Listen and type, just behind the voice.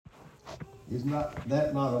Is not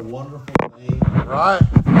that not a wonderful thing? Right.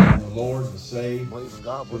 For the Lord to say, Believe in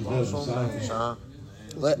God who with does all the some same. things, huh?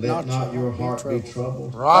 Let not your heart be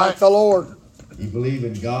troubled. Right. Thank the Lord. You believe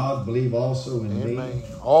in God, believe also in me. Amen.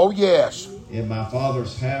 Oh, yes. In my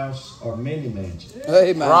Father's house are many mansions.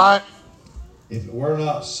 Amen. Right. If it were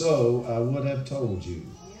not so, I would have told you.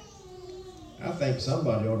 I think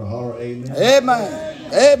somebody ought to holler amen.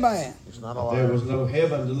 Amen. Amen. It's not If a there lie. was no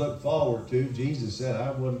heaven to look forward to, Jesus said,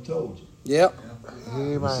 I would have told you. Yep. He said,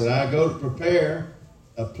 Amen. I go to prepare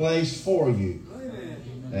a place for you.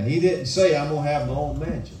 And he didn't say, I'm going to have my own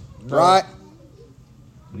mansion. No. Right.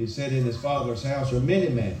 But he said, in his Father's house are many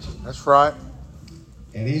mansions. That's right.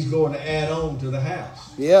 And he's going to add on to the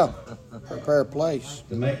house Yeah. Prepare a place.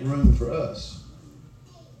 to make room for us.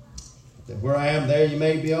 That where I am, there you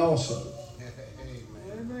may be also.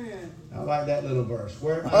 I like that little verse.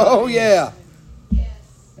 Where Oh, yeah.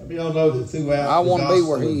 We all know that throughout I the wanna be Gospel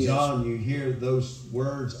where he of is. John, you hear those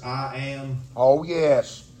words, I am, Oh,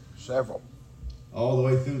 yes. Several. all the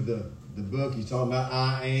way through the book. He's talking about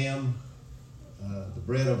I am the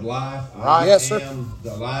bread of life. Right. I Yes, sir. am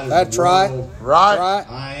the light of That's the right. world. Right. Right.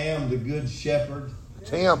 I am the good shepherd. It's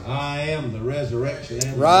him. I am the resurrection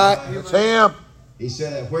and Right. the It's life. him. He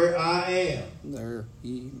said that where I am, There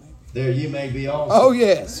ye may be. there you may be also. Oh,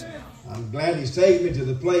 yes. I'm glad he's taken me to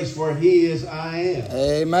the place where he is, I am.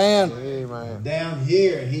 Amen. Amen. Down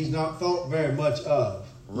here, he's not thought very much of.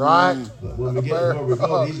 Right. But when we get to where we're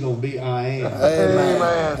going, he's going to be I am.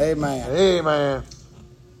 Amen. Amen. Amen.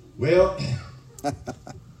 Well,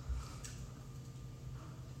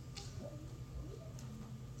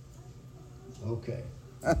 okay.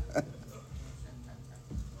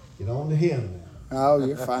 Get on to him now. Oh,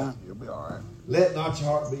 you're fine. You'll be all right. Let not your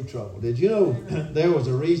heart be troubled. Did you know there was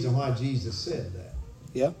a reason why Jesus said that?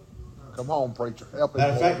 Yeah. Come on, preacher. Help him.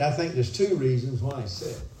 Matter of Lord. fact, I think there's two reasons why he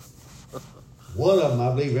said it. One of them, I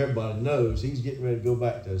believe everybody knows, he's getting ready to go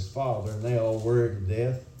back to his father, and they all worried to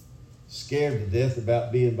death, scared to death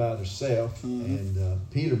about being by themselves. Mm-hmm.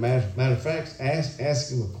 And Peter, matter of fact,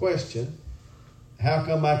 asked him a question, how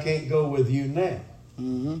come I can't go with you now?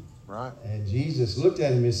 Mm-hmm. Right. And Jesus looked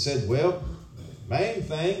at him and said, well, main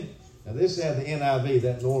thing, now this is the NIV,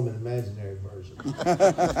 that Norman Imaginary Version.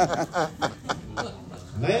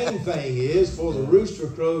 Main thing is, for the rooster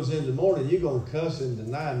crows in the morning, you're going to cuss and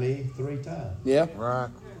deny me 3 times. Yeah. Right.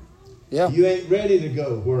 Yeah. You ain't ready to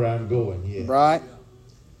go where I'm going yet. Right.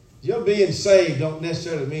 Your being saved don't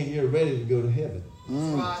necessarily mean you're ready to go to heaven.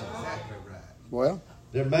 Well,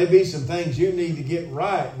 There may be some things you need to get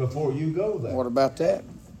right before you go there. what about that?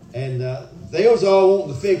 And they was all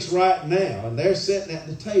wanting to fix right now, and they're sitting at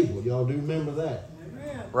the table. Y'all do remember that?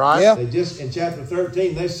 Right. Yeah. They just, in chapter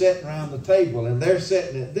 13, they're sitting around the table, and they're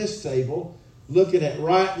sitting at this table looking at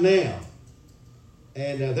right now.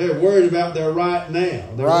 And they're worried about their right now.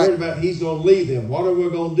 They're Right. worried about he's going to leave them. What are we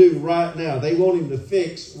going to do right now? They want him to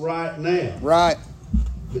fix right now. Right.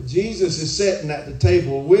 But Jesus is sitting at the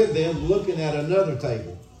table with them looking at another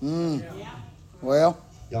table. Well,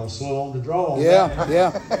 Y'all slow on the draw on yeah. that.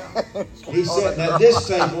 Yeah. He's sitting at this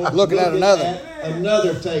table Looking at another. at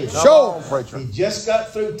another table. Come Sure. on, preacher. He just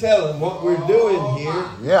got through telling what we're doing here.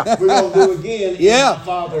 Yeah. We're going to do again Yeah. in the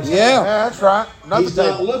Father's Yeah. house. Yeah, that's right. Another He's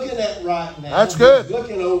not table. looking at right now. That's good. He's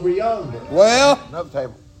looking over yonder. Well, Another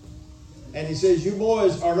table. And he says, you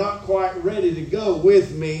boys are not quite ready to go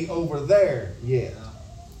with me over there yet.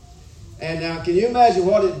 And now, can you imagine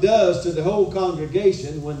what it does to the whole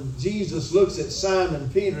congregation when Jesus looks at Simon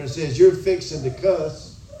Peter and says, you're fixing to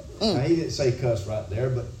cuss. Now, he didn't say cuss right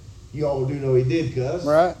there, but you all do know he did cuss.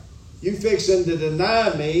 right. You fixing to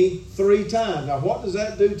deny me 3 times. Now, what does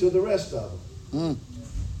that do to the rest of them?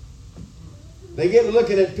 They get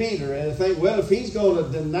looking at Peter and they think, well, if he's going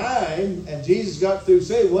to deny him, and Jesus got through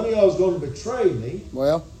saying, one of y'all is going to betray me,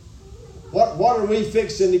 Well, what are we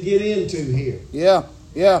fixing to get into here? yeah.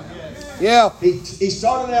 Yeah. Yeah. He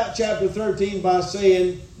started out chapter 13 by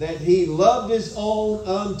saying that he loved his own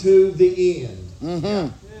unto the end.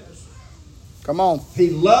 Mm-hmm. Come on. He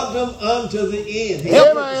loved them unto the end. He Yeah,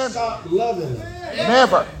 never man. stopped loving them.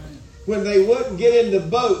 Never. When they wouldn't get in the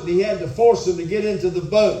boat, he had to force them to get into the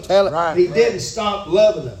boat. Tell it. Right. He didn't stop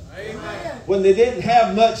loving them. When they didn't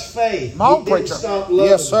have much faith, Come on, he didn't preacher. stop loving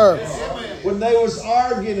Yes, sir. them. When they was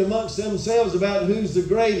arguing amongst themselves about who's the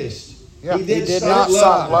greatest, Yeah. he didn't He did stop not loving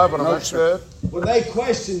them. Loving them. No, That's sir. good. When they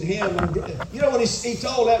questioned him, you know when he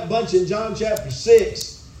told that bunch in John chapter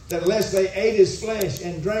 6 that unless they ate his flesh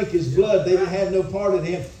and drank his blood, they had no part in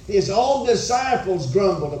him. His own disciples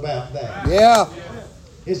grumbled about that. Yeah.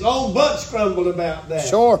 His own bunch grumbled about that.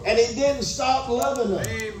 Sure. And he didn't stop loving them.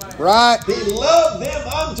 Right. He loved them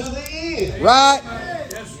unto the end. Right.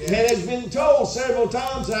 And it's been told several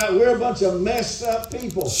times that we're a bunch of messed up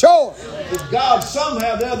people. Sure. That God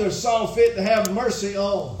somehow or the other saw fit to have mercy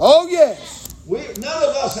on. Oh, yes. None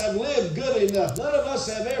of us have lived good enough. None of us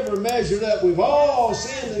have ever measured up. We've all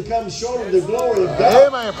sinned and come short of the glory of God.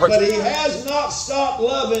 Amen, but He has not stopped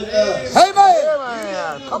loving us. Amen.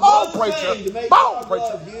 Amen. Come on, preacher. Come on,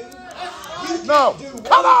 preacher. No.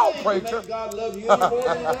 Come on, preacher. Make God love you any more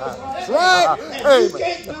than He does That's right. And you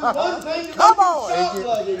can't do one thing to Come make on, Him stop Iggy.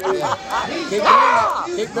 loving you. He's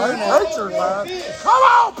Keep doing you that. Preacher, man. Come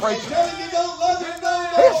on, and preacher. tell Him you don't love Him no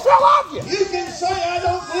He more. still loves you. You can say I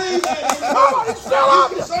don't believe that Come on, anymore. he still You loves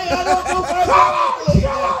can you. say I don't know if I don't believe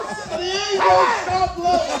that. But He ain't gonna stop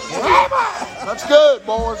loving you. Amen. That's good,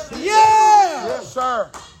 boys. Yeah. Yes, sir.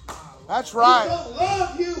 That's He's right. gonna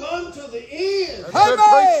love you unto the end. That's good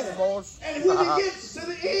Amen. preaching, boys. And when He gets to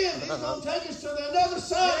the end, He's going to take us to the other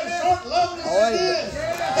side and start loving us again.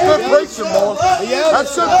 Good preaching, boys. Yeah,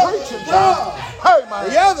 That's good preaching, John. Hey, man.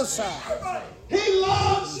 The other side. He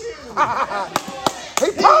loves you. He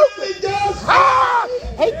He proved really it. does. Ah,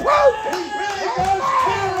 he proved He it. really does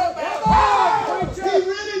care about you. He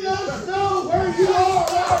really does know where you are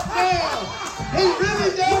right now. He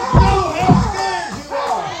really does know how scared you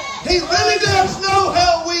are. He really does know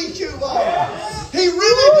how weak you are. He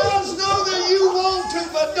really does know that you want to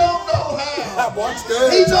but don't know how. That's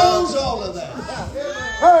good. He knows all of that.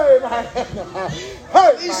 Hey, man.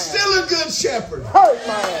 Hey, He's man. still a good shepherd. Hey,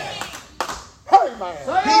 man. Hey,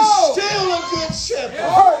 man. He's still a good shepherd.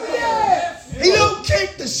 Hey, man. He don't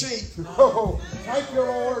kick the sheep. Oh, thank you,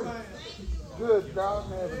 Lord. Good God,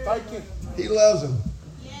 man. Thank you. He loves them.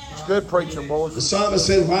 It's good preaching, The boys. psalmist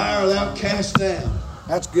said, "Why art thou cast down?"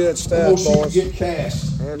 That's good Come stuff, on, sheep boys. get cast.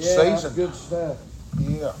 It's Yeah, that's season. good stuff.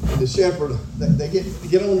 Yeah. The shepherd, they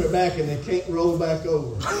get on their back and they can't roll back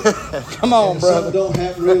over. Come on, And if something brother. don't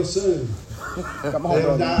happen real soon, Come on,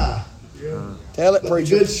 they'll brother. die. Tell it, But the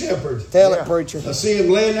preacher. good shepherd, Tell Yeah. it, preacher. I see him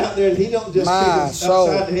laying out there and he don't just My kick us soul.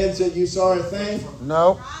 upside the head and say, "You sorry thing."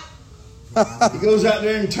 No. He goes out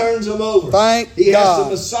there and turns them over. Thank He has to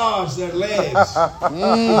God. massage their legs. He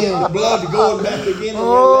gets the blood going back again on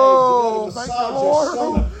Oh, their legs. thank You the got to massage Lord. their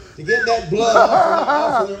stomach to get that blood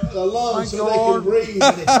off of their lungs Thank so the they can Lord. breathe.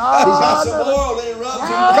 And he's got some oil and he rubs them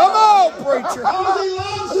down. Come on, preacher. Because he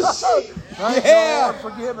loves the sheep. Thank Yeah. you, Lord.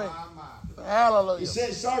 Forgive me. Hallelujah. He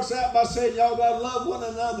starts out by saying, y'all got to love one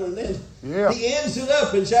another. And then Yeah. he ends it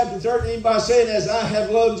up in chapter 13 by saying, as I have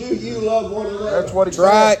loved you, you love one another. That's what he That's said.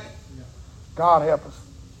 right. God help us.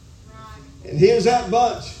 And here's that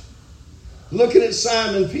bunch looking at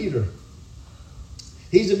Simon Peter.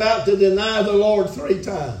 He's about to deny the Lord 3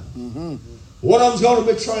 times. One of them's going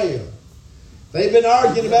to betray him. They've been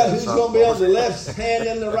arguing about who's going to be on the left hand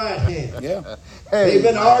and the right hand. Yeah. They've Hey,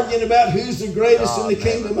 been arguing about who's the greatest in the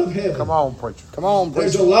kingdom of heaven. come on, preacher. Come on,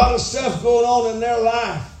 There's a preacher. lot of stuff going on in their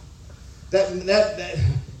life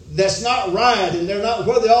that's not right, and they're not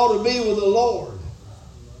where they ought to be with the Lord.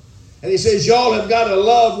 And he says, y'all have got to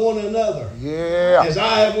love one another Yeah. as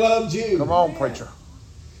I have loved you. Come on, preacher.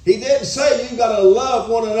 He didn't say you've got to love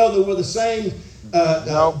one another with the same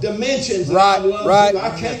No. dimensions that Right, I love right. you. I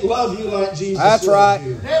can't love you like Jesus That's loved right.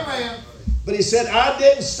 you. But he said, I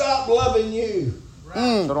didn't stop loving you.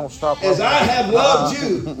 So don't stop. As loving I have loved you,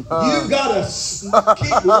 you've got to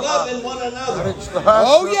keep loving one another.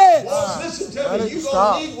 Oh, yes. Folks, listen to Let me. it You're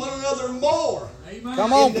stop. going to need one another more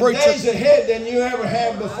Come on, in the days preacher. ahead than you ever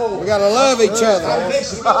have before. We got to love each I'm other.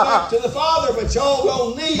 fixing to go back to the Father, but y'all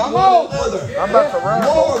going to need Come one on, another. I'm about to wrap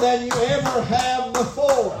up. More than you ever have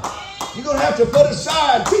before. You're going to have to put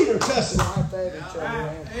aside Peter cussing.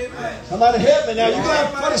 Somebody help me now. You're going to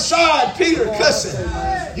have to put aside Peter cussing.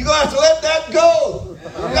 You're going to have to let that go.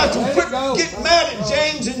 You've got to quit getting mad at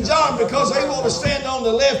James and John because they want to stand on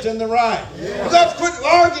the left and the right. You've got to quit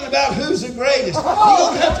arguing about who's the greatest. You're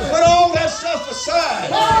going to have to put all that stuff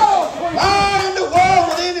aside. Why in the world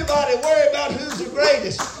would anybody worry about who's the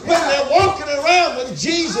greatest when they're walking around with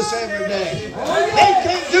Jesus every day? They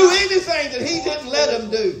can't do anything that He didn't let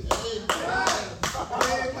them do.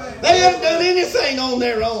 They haven't done anything on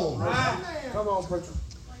their own. Come on, preacher.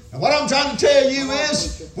 And what I'm trying to tell you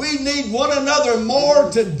is we need one another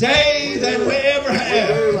more today than we ever have.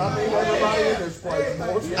 I need everybody in this place,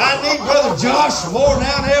 boys. I need Brother Josh more than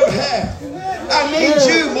I ever have. I need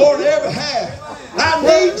you more than ever have. I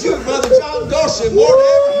need you, Brother John Dorsey, more than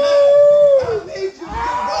ever have. I need you,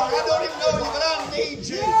 brother. I don't even know you, but I need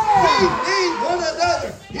you. We need one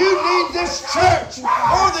another. You need this church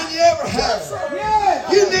more than you ever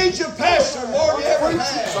have. You need your pastor more than you ever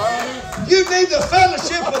have. You need the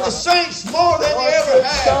fellowship of the saints more than you ever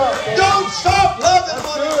have. Don't stop loving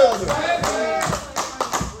one another.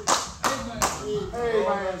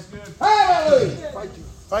 Amen. Hallelujah. Thank you.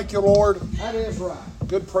 Thank you, Lord. That is right.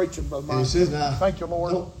 Good preaching, Brother And he Mike. says, now, Thank you,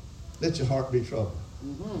 Lord. don't let your heart be troubled.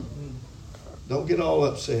 Don't get all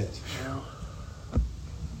upset.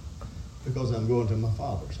 Because I'm going to my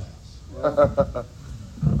Father's house.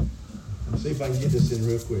 Let's see if I can get this in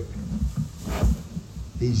real quick.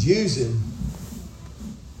 He's using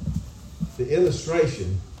the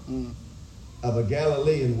illustration of a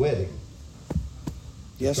Galilean wedding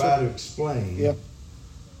Yes, to try sir. to explain Yeah.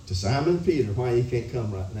 to Simon Peter why he can't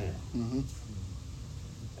come right now. Mm-hmm.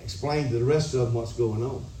 Explain to the rest of them what's going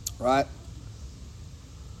on. Right.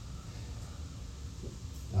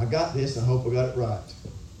 I got this, and I hope I got it right.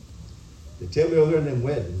 They tell me over in them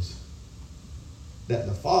weddings that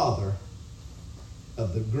the father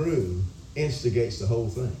of the groom instigates the whole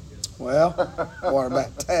thing. Well, what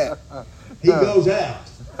about that? He goes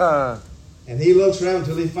out and he looks around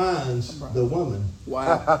until he finds the woman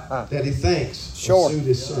Wow. that he thinks Sure. will suit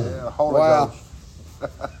his son. Yeah, Holy Wow.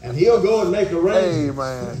 Ghost. And he'll go and make arrangements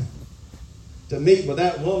Amen. to meet with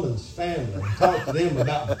that woman's family and talk to them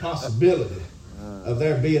about the possibility of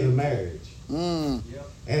there being a marriage. Mm.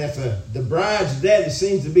 And if the bride's daddy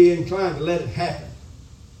seems to be inclined to let it happen,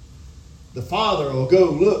 the father will go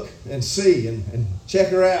look and see and check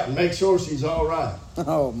her out and make sure she's all right.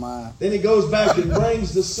 Oh, my. Then he goes back and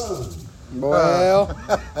brings the son. Well.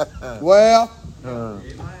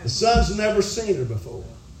 The son's never seen her before.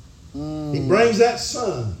 Mm. He brings that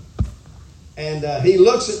son. And he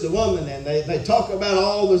looks at the woman, and they talk about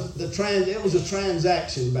all it was a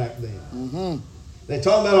transaction back then. Mm-hmm. They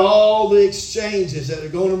talk about all the exchanges that they're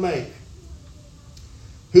going to make.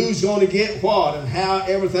 Who's going to get what, and how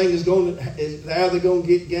everything how they're going to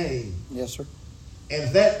get gain. Yes, sir. And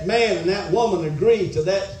if that man and that woman agree to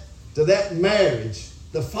that marriage,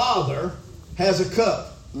 the father has a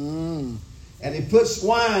cup. Mm. And he puts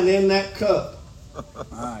wine in that cup.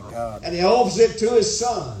 My God. And he offers it to his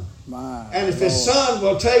son. My And if his Lord. son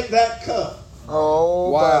will take that cup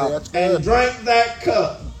Oh, Wow. buddy, that's and good. drink that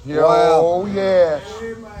cup, Yeah, Wow. Oh, yes.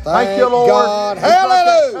 Thank Thank you, Lord. God. He drank that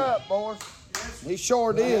Hallelujah. cup, boys. He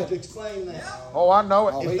sure I have to did. explain that. Oh, I know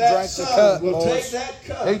Oh, it. he If that drank the son cup, will boys. take that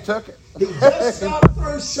cup, He took it. he just got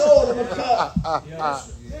through short of a cup.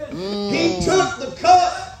 He took the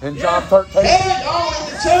cup, In John 13. had it all in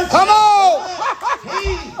the church. Come on!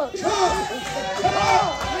 He took the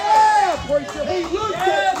cup. Yeah, preacher. He looked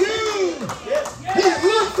at you. He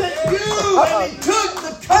looked at you and he took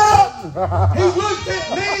the cup. He looked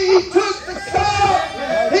at me. He took the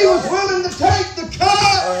cup. He was willing to take the cup.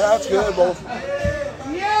 That's good, boys.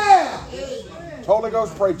 Yeah. Holy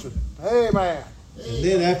Ghost preaching. Amen. And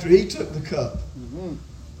then after he took the cup,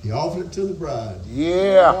 he offered it to the bride.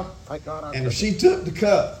 Yeah. Thank God I And if she took the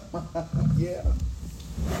cup, Yeah.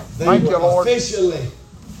 they Thank were you, Lord. officially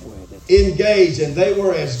engaged, and they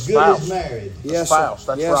were as good Spouse. as married. Yes, spouse.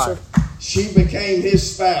 sir. That's Yes, right. sir. She became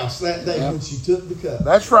his spouse that day Yeah. when she took the cup.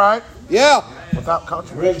 That's right. Yeah. Without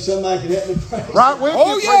controversy. Reckon somebody can help me pray. Right with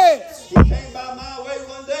Oh, you. yes. He came by my way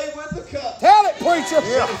one day with the cup. Tell it, preacher.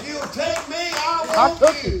 Yeah. If you'll take me, I I want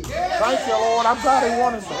took you. it. Thank you, Lord. I'm glad he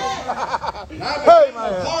wanted me. And I Hey, became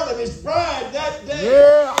a man. part of his bride that day.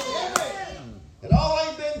 Yeah. It all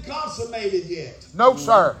ain't been consummated yet. No,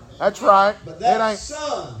 sir. That's right. But It that ain't.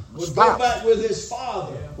 son would Spouse. go back with his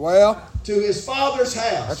father Well, to his father's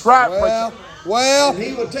house. That's right, well, preacher. well. And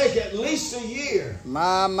he would take at least a year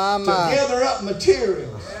My. to gather up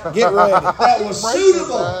materials Get ready. that was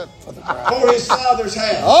suitable for his father's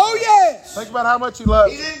house. Oh, yes. Think about how much he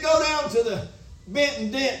loves He you. didn't go down to the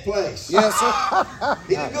Benton Dent place. Yes, sir.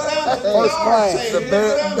 He didn't go down to the First yard class. sale. He didn't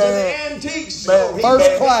go down to The the antique store. He First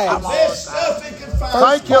got class. the best stuff he could find.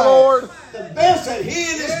 Thank you, class. Lord. The best that he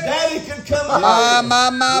and his daddy could come up My. with.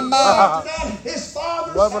 After that, his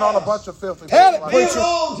father's Loving house. on a bunch of filthy Tell people it, like Built preacher.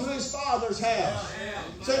 on to his father's house.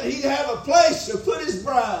 So that he'd have a place to put his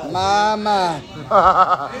bride. My.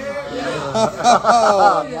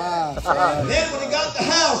 Oh, my. And then when he got the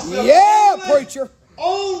house built, Yeah, preacher.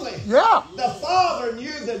 only Yeah. the father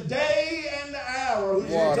knew the day and the hour when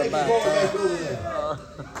he was What going to take about the boy that? back over there.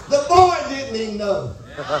 The boy didn't even know.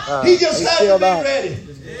 He just had still to be don't. ready.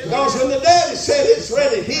 Because when the daddy said it's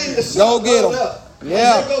ready, he and the son Go get loaded 'em. up.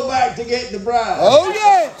 Yeah. And they go back to get the bride. Oh,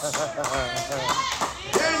 yes.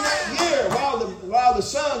 During that year, while the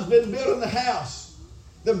son's been building the house,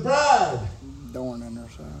 the bride Dorn in her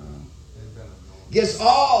son. gets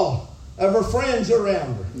all of her friends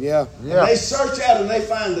around her. Yeah. And Yeah. they search out and they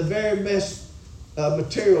find the very best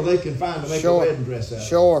material they can find to make Sure. a wedding dress out of.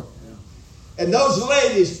 Sure. And those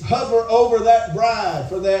ladies hover over that bride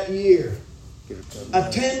for that year.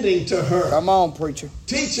 attending to her, Come on, preacher.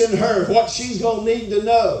 teaching her what she's going to need to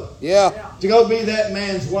know Yeah. to go be that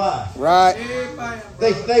man's wife. Right.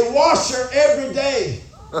 They wash her every day.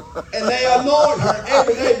 And they anoint her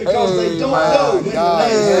every day because they don't know when the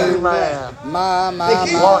day's coming back.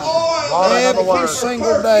 They keep oil Every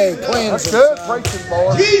single day cleansing. That's good preaching,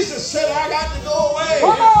 boy. Jesus said, I got to go away.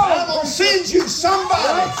 I'm going to send you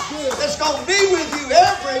somebody that's going to be with you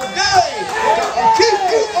every day to keep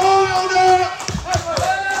you oiled up.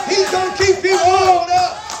 He's going to keep you oiled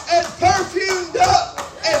up and perfumed up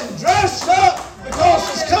and dressed up because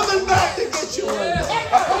he's coming back to get you one day.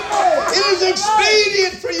 It is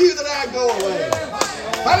expedient for you that I go away.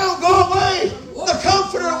 If I don't go away, the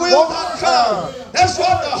Comforter will not come. That's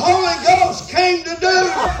what the Holy Ghost came to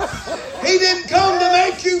do. He didn't come to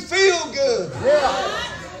make you feel good.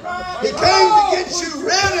 He came to get you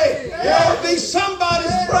ready to be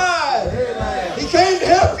somebody's bride. He came to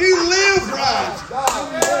help you live right.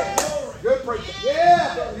 Good preaching.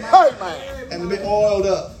 Amen. And to be oiled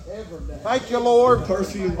up. Thank you, Lord.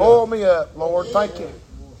 Perfumed Oil up. me up, Lord. Thank you.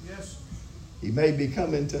 He may be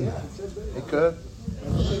coming tonight. He could.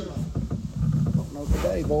 Don't know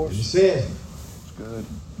today, He boys. said, It's good.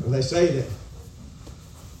 well, they say that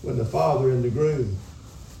when the father and the groom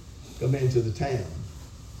come into the town,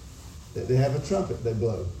 that they have a trumpet they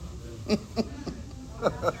blow.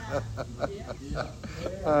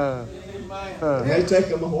 It may take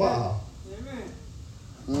them a while.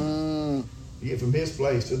 Mm. You get from his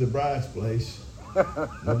place to the bride's place.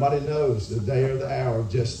 Nobody knows the day or the hour,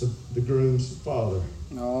 just the groom's father.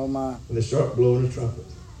 Oh, my. When they start blowing the trumpet.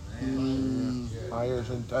 My ears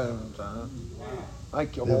in tones, huh?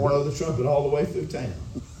 Thank you, They blow Lord. the trumpet all the way through town.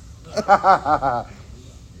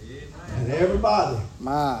 And everybody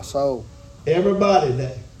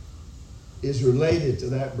that is related to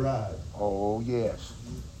that bride, Oh, yes.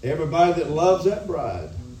 everybody that loves that bride,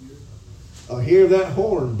 hear that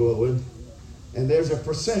horn blowing, and there's a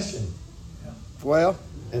procession. Well,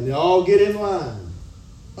 And they all get in line.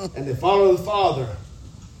 And they follow the father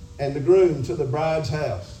and the groom to the bride's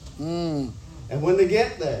house. mm. And when they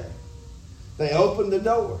get there, they open the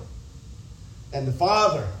door. And the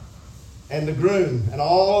father and the groom and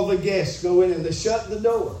all the guests go in and they shut the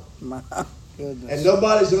door. My goodness. And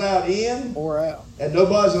nobody's allowed in Or out. and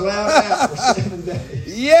nobody's allowed out for 7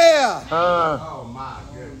 days. Yeah. Oh, my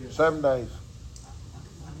goodness. 7 days.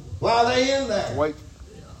 While they in there, Wait.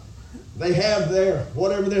 they have their,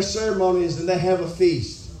 whatever their ceremony is, and they have a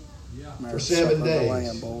feast. For 7 days.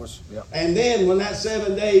 Lamb, boys. And then when that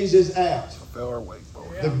 7 days is out, Fell or wait, boy.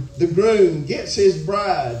 the groom gets his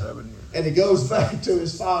bride 7 years. and he goes back to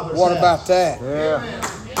his father's What house. about that? Yeah.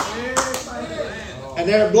 And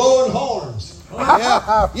they're blowing horns.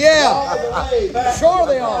 Yeah. Yeah. All the way back Sure to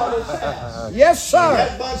the they are. father's house. Yes, sir.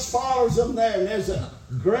 That bunch follows them there, and there's a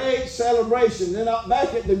great celebration. Then up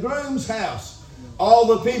back at the groom's house, all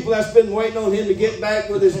the people that's been waiting on him to get back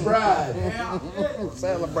with his bride.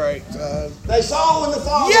 Celebrate. They saw when the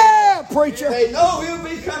father. Yeah, preacher. They know he'll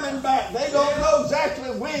be coming back. They don't know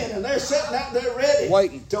exactly when, and they're sitting out there ready,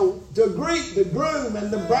 Waiting. to greet the groom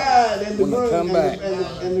and the bride and the When they groom come and,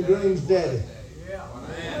 back. and the groom's daddy.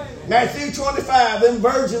 Matthew 25, them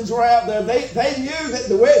virgins were out there. They knew that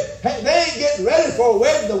the wedding, they ain't getting ready for a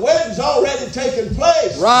wedding. The wedding's already taken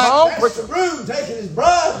place. Right. That's the groom taking his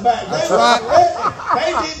bride back. They were right.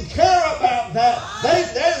 ready. They didn't care about that.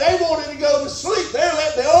 They wanted to go to sleep. They're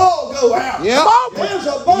letting it all go out. Yep. There's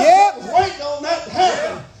a bunch Yep. that was waiting on that to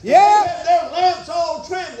happen. Yep. They had their lamps all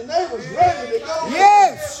trimmed and they was ready to go.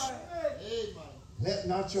 Yes. Let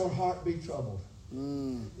not your heart be troubled.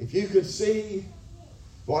 If you could see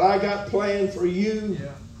what I got planned for you,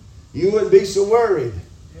 you wouldn't be so worried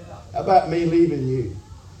about me leaving you.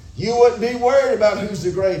 You wouldn't be worried about who's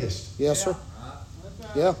the greatest. Yes, sir.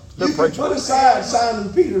 Yeah. You can put aside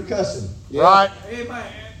Simon Peter cussing. Yeah. Right.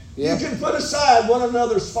 Yeah. You can put aside one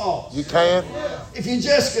another's faults. You can. If you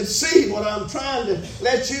just could see what I'm trying to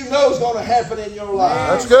let you know is going to happen in your life.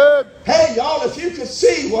 That's good. Hey, y'all, if you could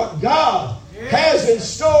see what God has in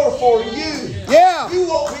store for you, Yeah. you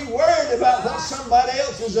won't be worried about what somebody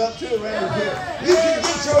else is up to around here. You can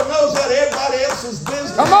get your nose out of everybody else's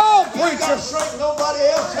business. Come on, You ain't got to preacher. straighten nobody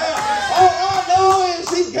else out. All I know is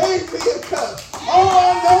He gave me a cup. All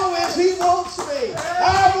I know is He wants me. I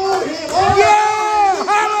want Him. All Yeah.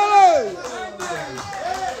 Hallelujah.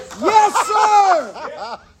 Yes, sir.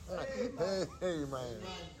 Amen.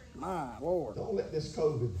 My Lord. Don't let this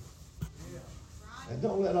COVID and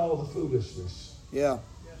don't let all the foolishness Yeah.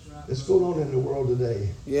 that's going on in the world today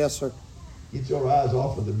Yes, sir. get your eyes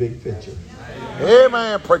off of the big picture.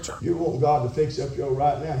 Amen, preacher. You want God to fix up your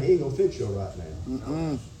right now. He ain't going to fix your right now.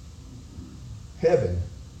 heaven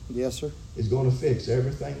Yes, sir. is going to fix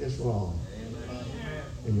everything that's wrong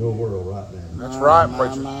in your world right now. That's right,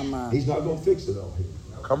 preacher. My. He's not going to fix it all here.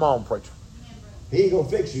 Come on, preacher. He ain't going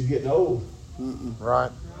to fix you getting old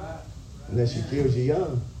Right. unless he kills you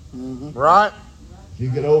young. Right. If you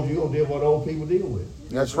get old, you're going to deal with what old people deal with.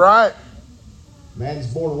 That's right. Man is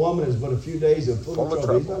born a woman is but a few days of full of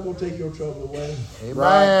trouble. He's trouble. not going to take your trouble away.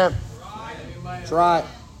 Amen. That's right.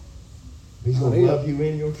 He's going to love you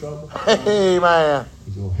in your trouble. Amen.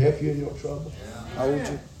 He's going to help you in your trouble. Hold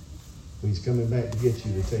you. But he's coming back to get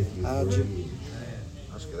you to take you where he is.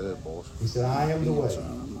 That's good, boys. He said, I am the way,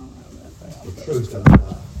 the truth, and the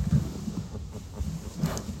life.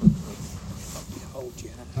 Hold you.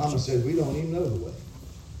 Thomas said, we don't even know the way.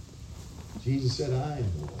 Jesus said, I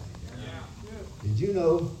am the way. Did you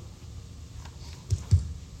know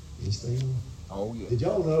this thing? Oh, yeah. Did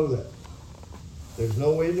y'all know that there's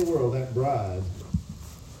no way in the world that bride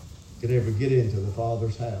could ever get into the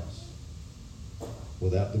Father's house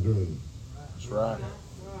without the groom? That's right.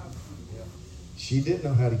 She didn't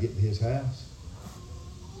know how to get to his house.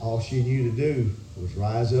 All she knew to do was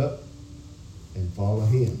rise up and follow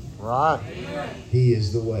him. Right. He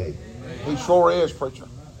is the way. He sure is, preacher.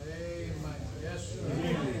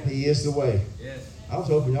 He is the way. I was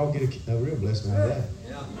hoping y'all get a real blessing out of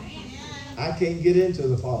that. I can't get into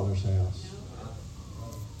the Father's house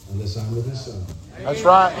unless I'm with his Son. That's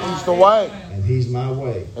right. He's the way. And he's my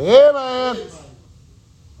way. Amen.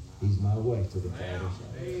 He's my way to the Father's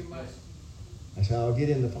house. That's how I get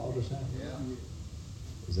in the Father's house.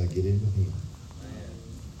 Is I get in with him.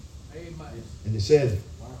 And it said,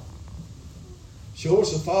 show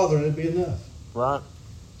us the Father and it'd be enough. Right.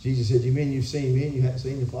 Jesus said, you mean you've seen me and you haven't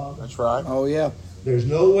seen the Father? That's right. Oh, yeah. There's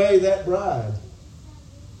no way that bride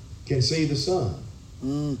can see the Son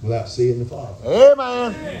without seeing the Father.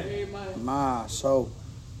 Amen. My soul.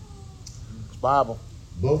 It's Bible.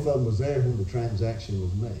 Both of them was there when the transaction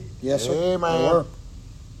was made. Yes, sir. Amen.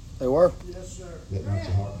 They were. Let not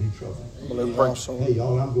your heart be troubled. Believe also. Hey,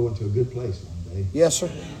 y'all, I'm going to a good place one day. Yes, sir.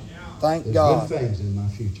 Thank There's God. good things in my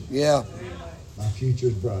future. Yeah. My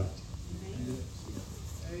future's bright.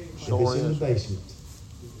 Sure If it's in is. the basement,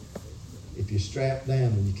 if you're strapped down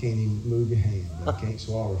and you can't even move your hand, and you can't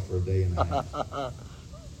swallow for a day and a half,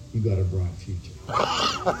 you got a bright future.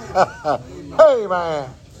 Amen.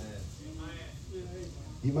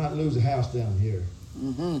 You might lose a house down here.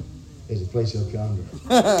 There's a place up yonder.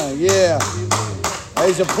 Yeah.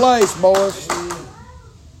 There's a place, boys.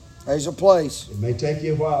 There's a place. It may take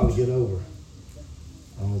you a while to get over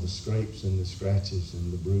all the scrapes and the scratches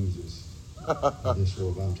and the bruises of this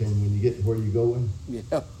world. But I'm telling you, when you get to where you're going, Yeah.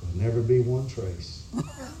 there'll never be one trace.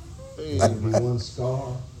 There'll be one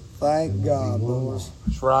scar. Thank There won't God, be one boys. mark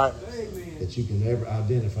That's right. that you can ever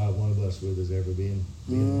identify one of us with as ever being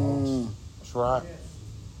lost. That's right.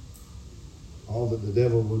 All that the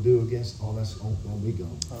devil will do against all that's going to be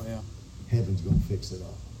gone. Oh, yeah. Heaven's going to fix it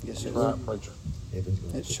all. Yes, it That's will. right, preacher. Heaven's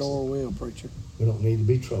going to It fix sure will, preacher. it. We don't need to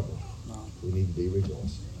be troubled. No. We need to be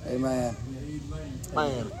rejoicing. Amen.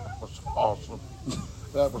 Man, that was awesome.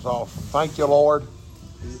 That was awesome. Thank you, Lord.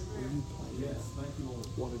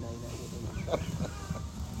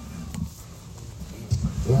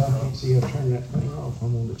 Well, I can't see how to turn that thing off.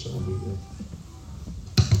 I'm on the channel.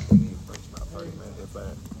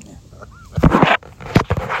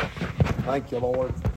 Thank you, Lord.